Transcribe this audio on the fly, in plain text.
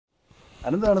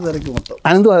അനന്താണ് തിരക്ക് മൊത്തം.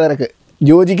 അനന്തുവാ തിരക്ക്.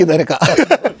 ജോജിക്ക് തിരക്കാ.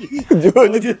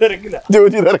 ജോജി തിരക്കില്ല.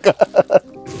 Joji തിരക്കാ.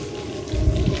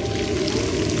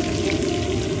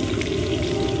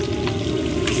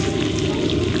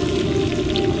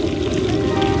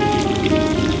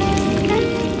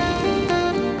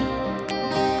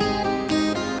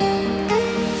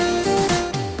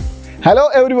 Hello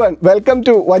everyone, welcome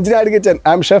to Vanchinad kitchen.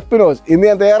 I M chef Binoj. ഇന്ന്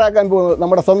ഞാൻ തയ്യാറാക്കാൻ പോകുന്നത്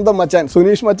നമ്മുടെ സ്വന്തം മച്ചാൻ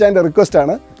സുനീഷ് മച്ചാൻ്റെ റിക്വസ്റ്റ്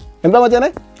ആണ്. എന്താ മച്ചാനെ?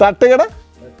 തട്ടുകട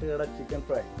ചിക്കൻ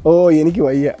ഫ്രൈ. ഓ എനിക്ക്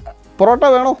വയ്യ. പൊറോട്ട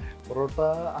വേണോ? പൊറോട്ട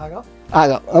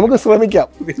ആകാം, നമുക്ക് ശ്രമിക്കാം.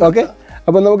 ഓക്കെ,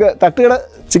 അപ്പം നമുക്ക് തട്ടുകട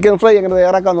ചിക്കൻ ഫ്രൈ എങ്ങനെ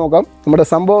തയ്യാറാക്കാൻ നോക്കാം. നമ്മുടെ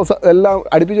സംഭവം എല്ലാം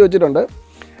അടുപ്പിച്ച് വെച്ചിട്ടുണ്ട്.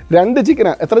 2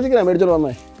 ചിക്കനാണ്. എത്ര ചിക്കനാണ് മേടിച്ചോണ്ട്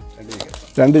വന്നേ?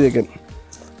 2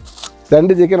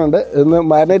 ചിക്കൻ ഉണ്ട്. ഇന്ന്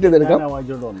മാരിനേറ്റ് ചെയ്തെടുക്കാം.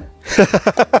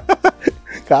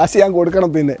 കാശ് ഞാൻ കൊടുക്കണം.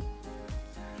 പിന്നെ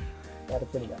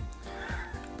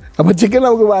അപ്പം ചിക്കൻ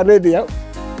നമുക്ക് മാരിനേറ്റ് ചെയ്യാം.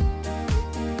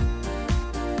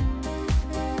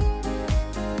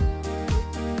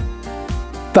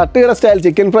 തട്ടുകട സ്റ്റൈൽ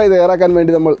ചിക്കൻ ഫ്രൈ തയ്യാറാക്കാൻ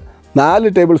വേണ്ടി നമ്മൾ 4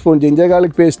 ടേബിൾ സ്പൂൺ ജിഞ്ചർ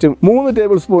ഗാർലിക് പേസ്റ്റും 3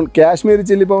 ടേബിൾ സ്പൂൺ കാശ്മീരി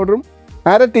ചില്ലി പൗഡറും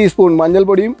 1/2 ടീസ്പൂൺ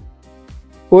മഞ്ഞൾപ്പൊടിയും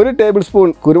 1 ടേബിൾ സ്പൂൺ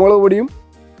കുരുമുളക് പൊടിയും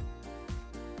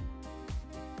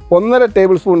 1/2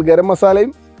 ടേബിൾ സ്പൂൺ ഗരം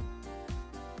മസാലയും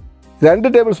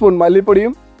 2 ടേബിൾ സ്പൂൺ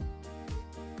മല്ലിപ്പൊടിയും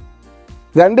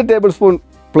 2 table spoon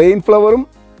plain ഫ്ലവറും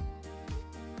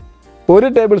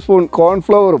 1 table spoon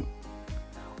കോൺഫ്ലവറും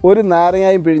 1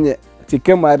 നാരങ്ങയും പിഴിഞ്ഞ്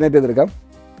ചിക്കൻ മാരിനേറ്റ് ചെയ്തെടുക്കാം.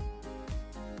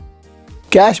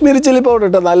 കാശ്മീരി ചില്ലി പൗഡർ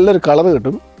ഇട്ടാൽ നല്ലൊരു കളർ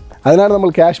കിട്ടും. അതിനാണ് നമ്മൾ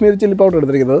കാശ്മീരി ചില്ലി പൗഡർ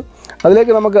എടുത്തിരിക്കുന്നത്.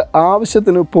 അതിലേക്ക് നമുക്ക്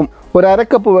ആവശ്യത്തിന് ഉപ്പും 1/2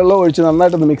 കപ്പ് വെള്ളം ഒഴിച്ച്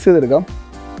നന്നായിട്ടൊന്ന് മിക്സ് ചെയ്തെടുക്കാം.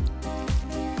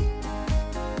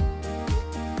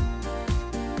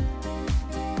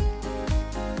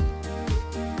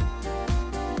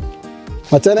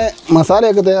 മച്ചാനെ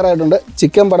മസാലയൊക്കെ തയ്യാറായിട്ടുണ്ട്.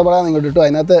 ചിക്കൻ പടപടാന്ന് ഇങ്ങോട്ട് ഇട്ടു.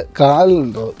 അതിനകത്ത്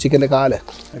കാലുണ്ടോ, ചിക്കൻ്റെ കാല്,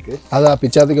 അത് ആ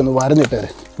പിച്ചാത്തേക്ക് ഒന്ന് വരഞ്ഞിട്ടേ.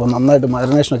 അപ്പോൾ നന്നായിട്ട്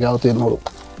മാരിനേഷനൊക്കെ അകത്ത് ഇരുന്നോളൂ.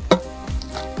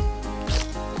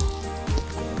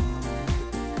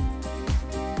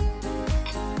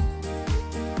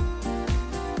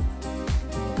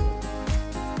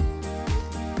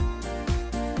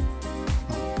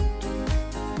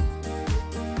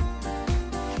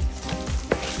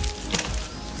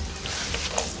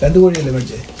 രണ്ട് കോഴിയല്ലേ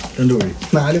മേടിച്ചേ? 2 കോഴി,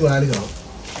 4 പാല് കാണും.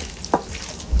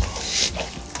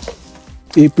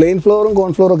 ഈ പ്ലെയിൻ ഫ്ലോറും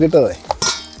കോൺഫ്ലോറും ഒക്കെ ഇട്ടതേ.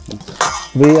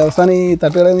 അപ്പോൾ ഈ അവസാനം ഈ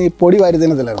തട്ടുകടയിൽ നിന്ന് ഈ പൊടി വാരി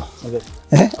തിന്നത്തില്ലാണോ?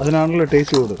 അതിനാണല്ലോ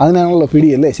ടേസ്റ്റ് കൂടും. അതിനാണല്ലോ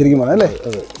പിടിയല്ലേ ശരിക്കും പറഞ്ഞാൽ അല്ലേ?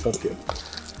 സത്യം.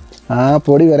 ആ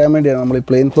പൊടി വരാൻ വേണ്ടിയാണ് നമ്മൾ ഈ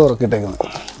പ്ലെയിൻ ഫ്ലോർ ഒക്കെ ഇട്ടേക്കുന്നത്.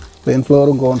 പ്ലെയിൻ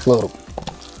ഫ്ലോറും കോൺഫ്ലോറും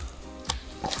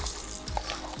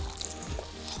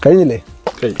കഴിഞ്ഞില്ലേ?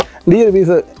 ഈ ഒരു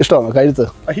പീസ് ഇഷ്ടമാണോ? കഴുത്ത്.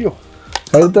 അയ്യോ,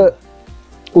 കഴുത്ത്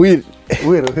ഉയിർ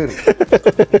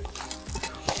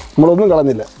നമ്മളൊന്നും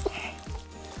കളഞ്ഞില്ല.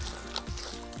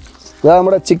 ഇതാ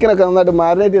നമ്മുടെ ചിക്കനൊക്കെ നന്നായിട്ട്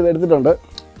മാരിനേറ്റ് ചെയ്ത് എടുത്തിട്ടുണ്ട്.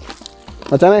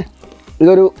 മച്ചാനെ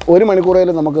ഇതൊരു 1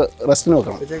 മണിക്കൂറേലും നമുക്ക് റെസ്റ്റിന്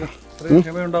വെക്കണം.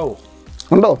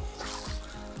 ഉണ്ടോ?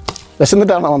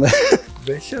 വിശന്നിട്ടാണോ വന്നത്?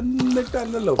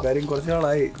 വിശന്നിട്ടല്ലല്ലോ, കാര്യം കുറച്ച്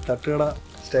നാളായി തട്ടുകട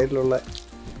സ്റ്റൈലിലുള്ള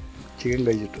ചിക്കൻ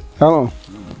കഴിച്ചിട്ട്. ആണോ?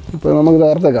 ഇപ്പോൾ നമുക്ക്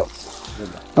തകർത്തേക്കാം.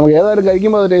 നമുക്ക് ഏതായാലും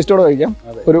കഴിക്കുമ്പോൾ അത് ടേസ്റ്റോടെ കഴിക്കാം.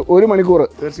 ഒരു 1 മണിക്കൂർ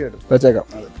തീർച്ചയായിട്ടും വെച്ചേക്കാം.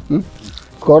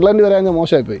 സ്കോട്ട്ലൻഡ് വരാൻ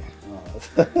മോശമായിപ്പോയി.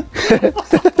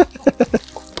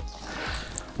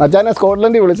 മച്ചാനെ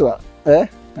സ്കോട്ട്ലൻഡിൽ വിളിച്ചതാ.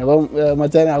 അപ്പം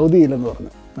മച്ചാനെ അവധിയില്ലെന്ന്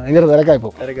പറഞ്ഞു. ഭയങ്കര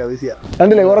തിരക്കായിപ്പോൾ.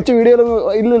 കണ്ടില്ലേ, കുറച്ച് വീഡിയോയിലൊന്നും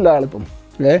ഇല്ലല്ലോ ആളിപ്പം.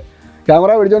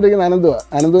 ക്യാമറ പിടിച്ചോണ്ടിരിക്കുന്ന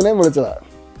അനന്തുവിനെയും വിളിച്ചതാ.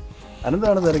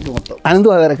 അനന്താണ് തിരക്ക് മൊത്തം.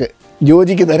 അനന്തുവാ തിരക്ക്.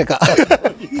 ജോജിക്ക് തിരക്കാ.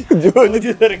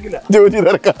 ജോജി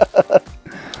തിരക്കാ.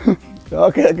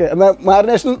 ഓക്കെ എന്നാൽ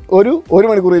മാരിനേഷൻ ഒരു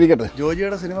മണിക്കൂർ ഇരിക്കട്ടെ.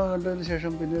 ജോജിയുടെ സിനിമ കണ്ടതിന്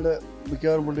ശേഷം പിന്നീട്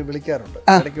മിക്കവാറും പുള്ളി വിളിക്കാറുണ്ട്.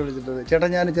 ഇടയ്ക്ക് വിളിച്ചിട്ട് ചേട്ടാ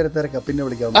ഞാൻ ചെറിയ തിരക്കാം, പിന്നെ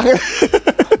വിളിക്കാം.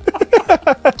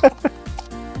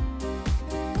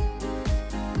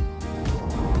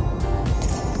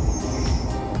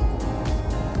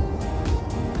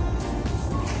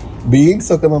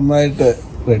 ബീൻസ് ഒക്കെ നന്നായിട്ട്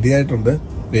റെഡി ആയിട്ടുണ്ട്.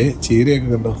 ചീരയൊക്കെ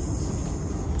കണ്ടോ,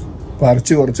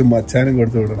 പറിച്ച് കുറച്ച് മച്ചാനും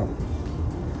കൊടുത്ത് വിടണം.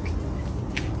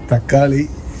 തക്കാളി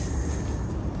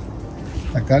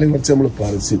കുറച്ച് നമ്മൾ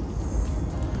പറിച്ചു.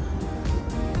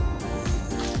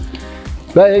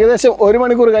 ഏകദേശം 1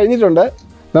 മണിക്കൂർ കഴിഞ്ഞിട്ടുണ്ട്.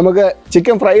 നമുക്ക്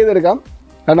ചിക്കൻ ഫ്രൈ ചെയ്തെടുക്കാം.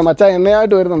 കാരണം മച്ചാൻ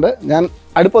എണ്ണയായിട്ട് വരുന്നുണ്ട്. ഞാൻ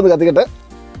അടുപ്പൊന്ന് കത്തിക്കട്ടെ.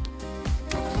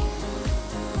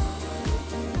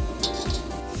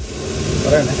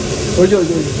 പറയണേ, ഒഴിച്ചു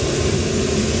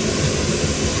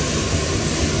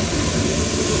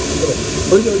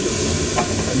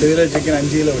 2 കിലോ ചിക്കൻ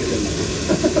 5 കിലോ വെളിച്ചെണ്ണ.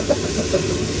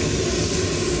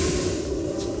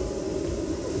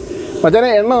 മച്ചാനെ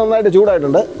എണ്ണ നന്നായിട്ട്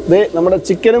ചൂടായിട്ടുണ്ട്. ഇത് നമ്മുടെ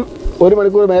ചിക്കനും 1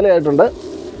 മണിക്കൂർ മേലെ ആയിട്ടുണ്ട്.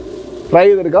 ഫ്രൈ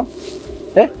ചെയ്തെടുക്കാം.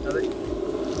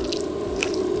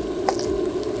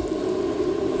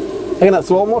 എങ്ങനെ,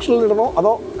 സ്ലോ മോഷനിൽ ഇടണോ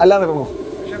അതോ അല്ലാതെ ഇടണോ?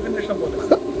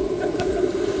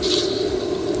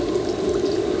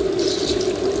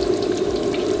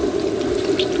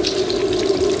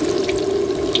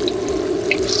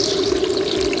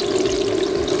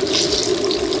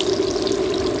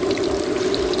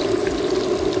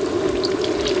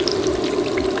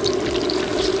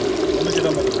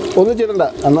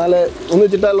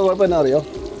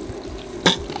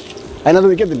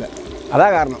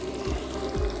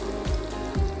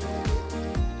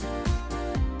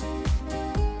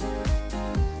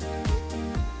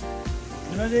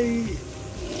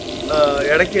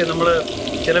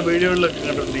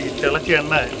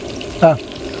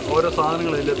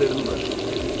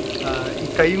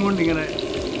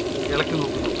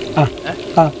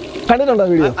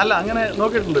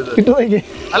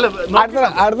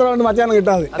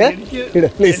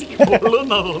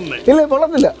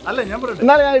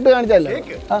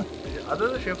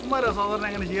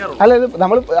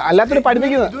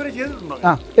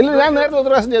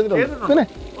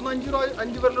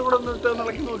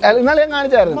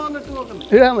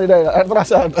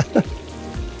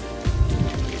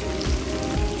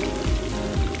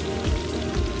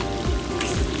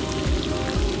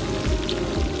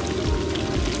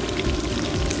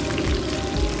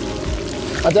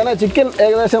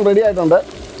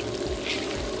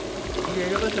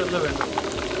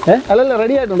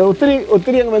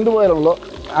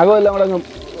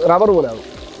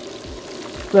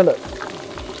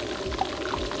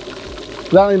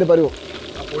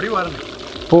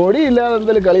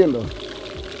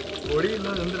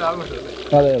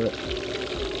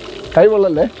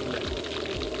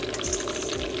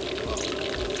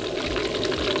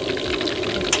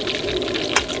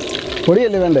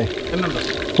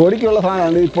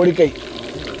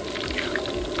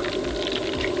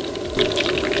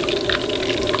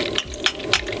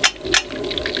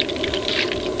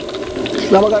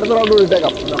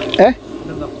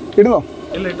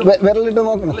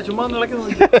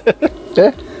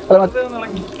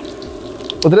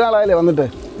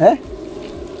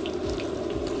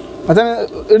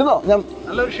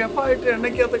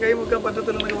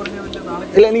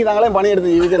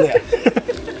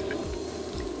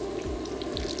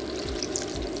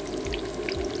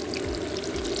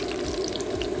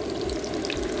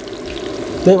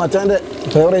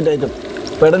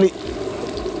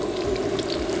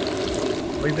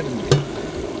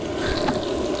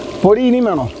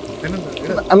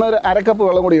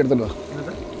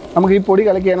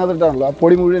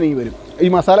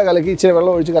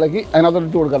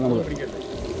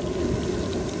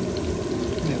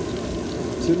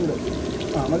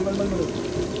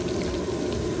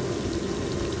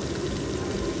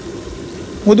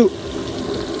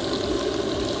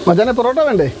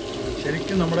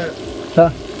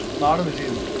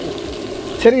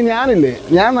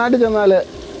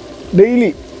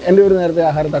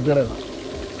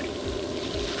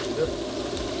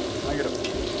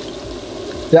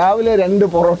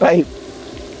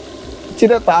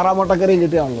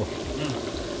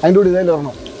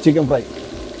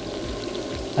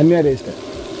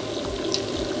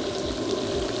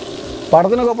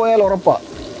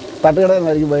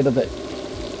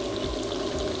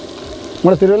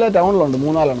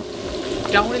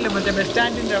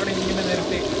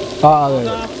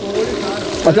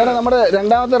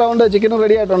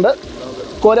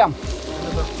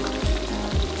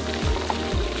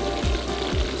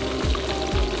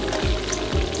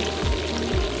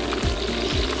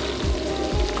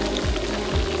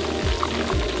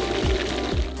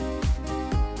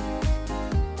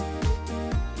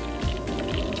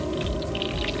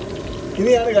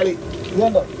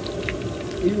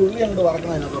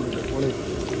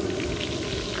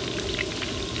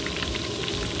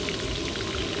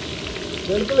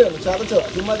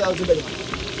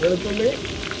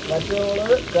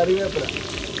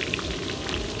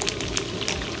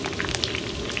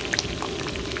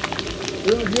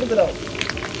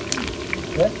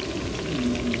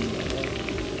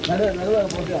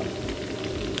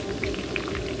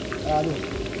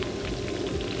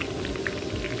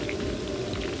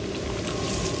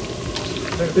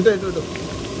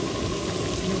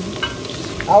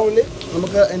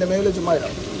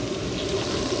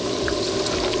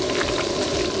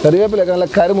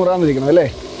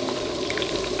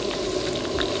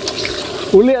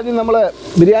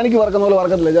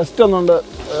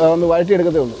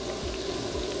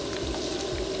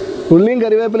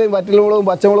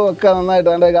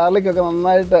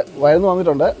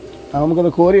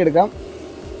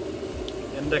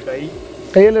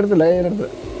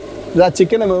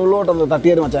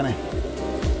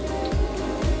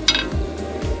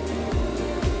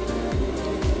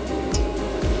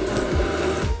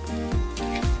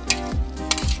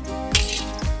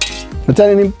 മച്ചാൻ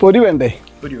ഇനി പൊരി വേണ്ടേ?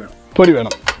 പൊരി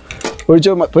വേണം.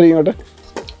 ഒഴിച്ചോ പൊരി ഇങ്ങോട്ട്.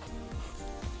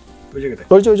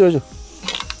 ഒഴിച്ചോ.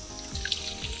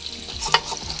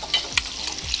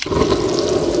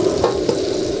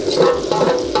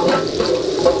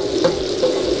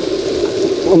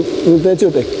 തേച്ച്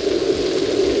വിട്ടേ.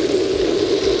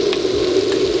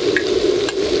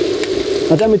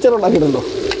 മച്ചാൻ മിച്ചർ ഉണ്ടാക്കിയിട്ടുണ്ടോ?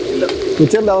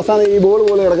 മിച്ചറിൻ്റെ അവസാനം ഈ ബോൾ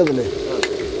പോലെ കിടക്കത്തില്ലേ,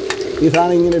 ഈ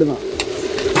സാധനം ഇങ്ങനെ ഇടുന്ന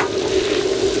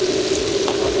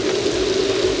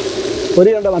പൊരി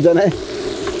കണ്ട മച്ചാനെ.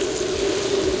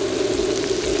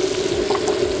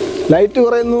 ലൈറ്റ്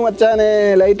കുറയുന്നു മച്ചാനെ,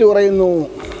 ലൈറ്റ് കുറയുന്നു.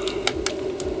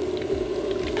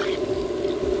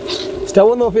 സ്റ്റൗ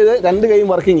ഒന്ന് ഓഫ് ചെയ്ത് 2 കൈയും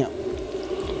വർക്കിങ്ങാ.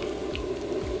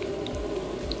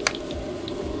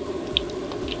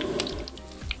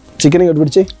 ചിക്കൻ ഇങ്ങോട്ട്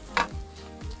പിടിച്ചേ.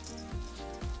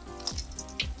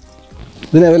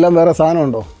 ഇതിനെല്ലാം വേറെ സാധനം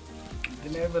ഉണ്ടോ?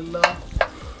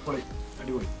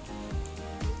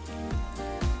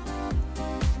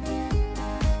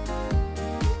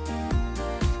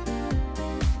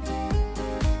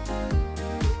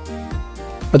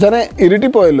 മച്ചാനെ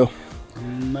ഇരുട്ടിപ്പോയല്ലോ.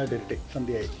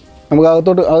 നമുക്ക്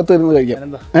അകത്ത് ഇരുന്ന് കഴിക്കാം.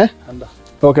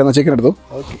 ഓക്കെ, എന്നാൽ ചിക്കൻ എടുത്തു.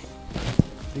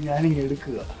 ഞാനിങ്ങനെ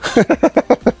എടുക്കുക.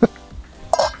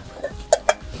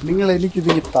 നിങ്ങൾ എനിക്കിത്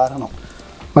തരണം.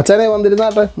 മച്ചാനെ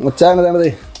വന്നിരുന്നാട്ടെ.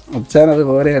 മച്ചാനത്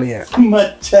പോരെ കളിയാണ്.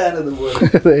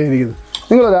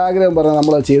 നിങ്ങളൊരാഗ്രഹം പറഞ്ഞാൽ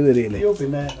നമ്മളത് ചെയ്തു തരികയില്ലേ?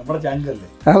 പിന്നെ നമ്മുടെ ചാനലല്ലേ.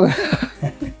 അതെ,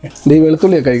 ഈ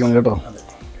വെളുത്തുള്ളിയൊക്കെ കഴിക്കണം കേട്ടോ.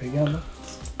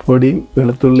 പൊടിയും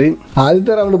വെളുത്തുള്ളിയും.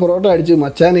 ആദ്യത്തെ റൗണ്ട് പൊറോട്ട അടിച്ച്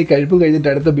മച്ചാൻ ഈ കഴിപ്പും കഴിഞ്ഞിട്ട്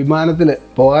അടുത്ത വിമാനത്തിൽ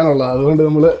പോകാനുള്ളത്. അതുകൊണ്ട്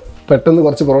നമ്മൾ പെട്ടെന്ന്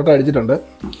കുറച്ച് പൊറോട്ട അടിച്ചിട്ടുണ്ട്.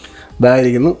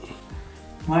 ഇതായിരിക്കുന്നു.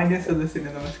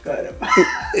 നമസ്കാരം.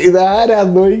 ഇതാരാ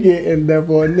നോക്കി? എൻ്റെ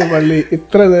പൊന്നു പള്ളി,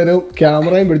 ഇത്ര നേരം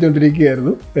ക്യാമറയും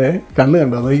പിടിച്ചോണ്ടിരിക്കുകയായിരുന്നു. കണ്ണ്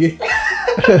കണ്ടോ നോക്കി?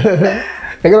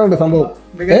 എങ്ങനെയുണ്ട് സംഭവം?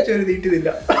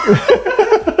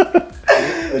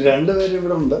 രണ്ടുപേരും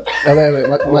ഇവിടെ ഉണ്ട്. അതെ.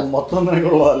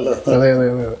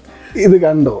 ഇത്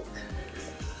കണ്ടോ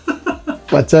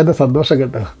മച്ചാന്റെ സന്തോഷം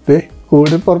കേട്ടോ?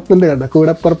 കൂടെപ്പുറപ്പിന്റെ കണ്ട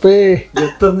കൂടെപ്പുറപ്പേ.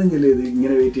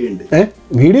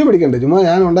 വീഡിയോ പിടിക്കണ്ടേ? ചുമ്മാ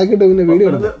ഞാൻ ഉണ്ടാക്കിയിട്ട് പിന്നെ വീഡിയോ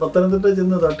എടുക്കാം. പത്തനംതിട്ട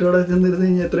ചെന്ന് തട്ടുകട ചെന്നിരുന്ന്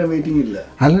കഴിഞ്ഞാൽ എത്രയും വെയിറ്റിംഗ് ഇല്ല.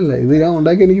 അല്ലല്ല, ഇത് ഞാൻ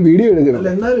ഉണ്ടാക്കി എനിക്ക് വീഡിയോ എടുക്കണം.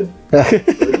 എന്നാലും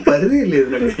പരിധിയില്ലേ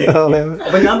ഇതിനൊക്കെ.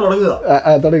 അപ്പൊ ഞാൻ തുടങ്ങുക.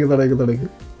 തുടങ്ങി.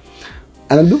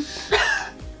 അനന്തു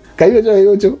കൈ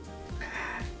വെച്ചോ.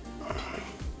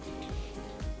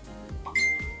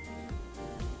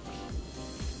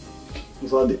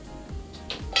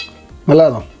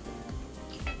 നല്ലതാണോ?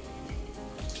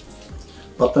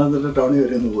 പത്തനംതിട്ട ടൗണിൽ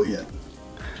വരെ ഒന്ന് പോയി ഞാൻ.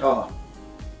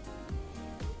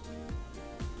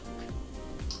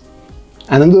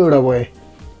 അനന്തു എവിടെ പോയേ?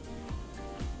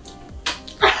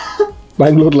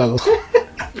 ബാംഗ്ലൂരിലാണോ?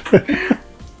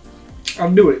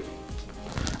 അടിപൊളി.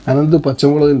 അനന്ത്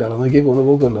പച്ചമുളകിൻ്റെ ആണോ? നോക്കി പോന്ന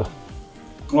പോക്കുണ്ടോ?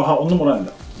 ഒന്നും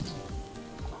പറയാനില്ല.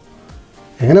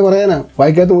 എങ്ങനെ പറയാനാ?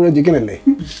 വായിക്കാത്ത മുഴുവൻ ചിക്കൻ അല്ലേ?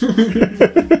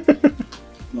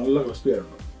 നല്ല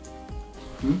ക്രിസ്പിയായിരുന്നു.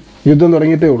 യുദ്ധം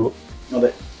തുടങ്ങിയിട്ടേ ഉള്ളൂ. അതെ.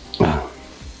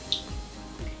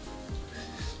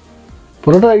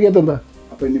 പൊറോട്ട കഴിക്കാത്ത എന്താ?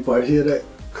 അപ്പൊ ഇനി പഴശ്ശിയുടെ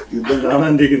യുദ്ധം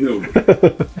കാണാണ്ടിരിക്കുന്നേ ഉള്ളൂ.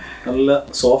 നല്ല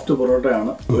സോഫ്റ്റ്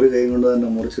പൊറോട്ടയാണ്. ഒരു കൈ കൊണ്ട് തന്നെ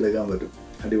മുറിച്ചെടുക്കാൻ പറ്റും.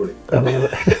 അടിപൊളി.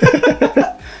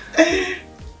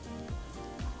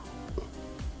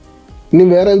 ഇനി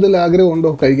വേറെ എന്തെങ്കിലും ആഗ്രഹം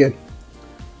ഉണ്ടോ കഴിക്കാൻ?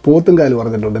 പോത്തും കാല്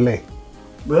പറഞ്ഞിട്ടുണ്ടല്ലേ?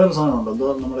 വേറെ സാധനമുണ്ടോ? എന്തോ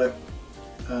നമ്മുടെ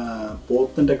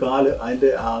പോത്തിന്റെ കാല്, അതിന്റെ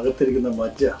അകത്തിരിക്കുന്ന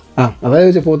മജ്ജ.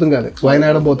 അതായത് പോത്തും കാല്,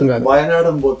 വയനാടൻ പോത്തും കാല്.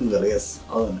 യെസ്,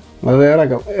 അത് തന്നെ. അത്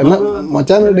വേറെക്കാം. എന്നാ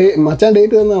മച്ചാൻ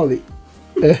ഡേറ്റ് തന്നാ മതി.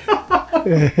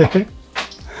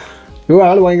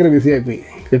 ആള് ഭയങ്കര ബിസി ആയിപ്പോയി,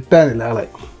 കിട്ടാനില്ല ആളെ.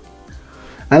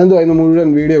 അനന്തു അതിന് മുഴുവൻ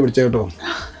വീഡിയോ പിടിച്ച കേട്ടോ.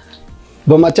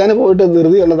 ഇപ്പം മച്ചാന് പോയിട്ട്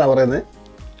ധൃതി ഉള്ളതാ പറയുന്നത്.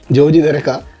 ജോജി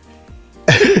തിരക്കാ.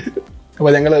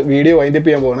 അപ്പോൾ ഞങ്ങൾ വീഡിയോ വൈൻഡപ്പ്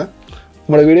ചെയ്യാൻ പോവാണ്.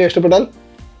 നമ്മുടെ വീഡിയോ ഇഷ്ടപ്പെട്ടാൽ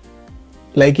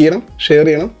ലൈക്ക് ചെയ്യണം, ഷെയർ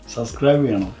ചെയ്യണം, സബ്സ്ക്രൈബ്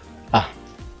ചെയ്യണം.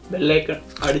 ബെല്ലൈക്കൺ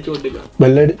അടിച്ചു പൊട്ടിക്കണം.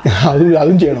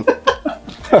 അതും ചെയ്യണം.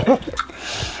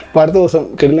 അപ്പോൾ അടുത്ത ദിവസം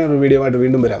കിടിലൻ ഒരു വീഡിയോ ആയിട്ട്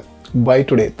വീണ്ടും വരാം. By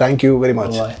today. Thank you very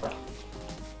much.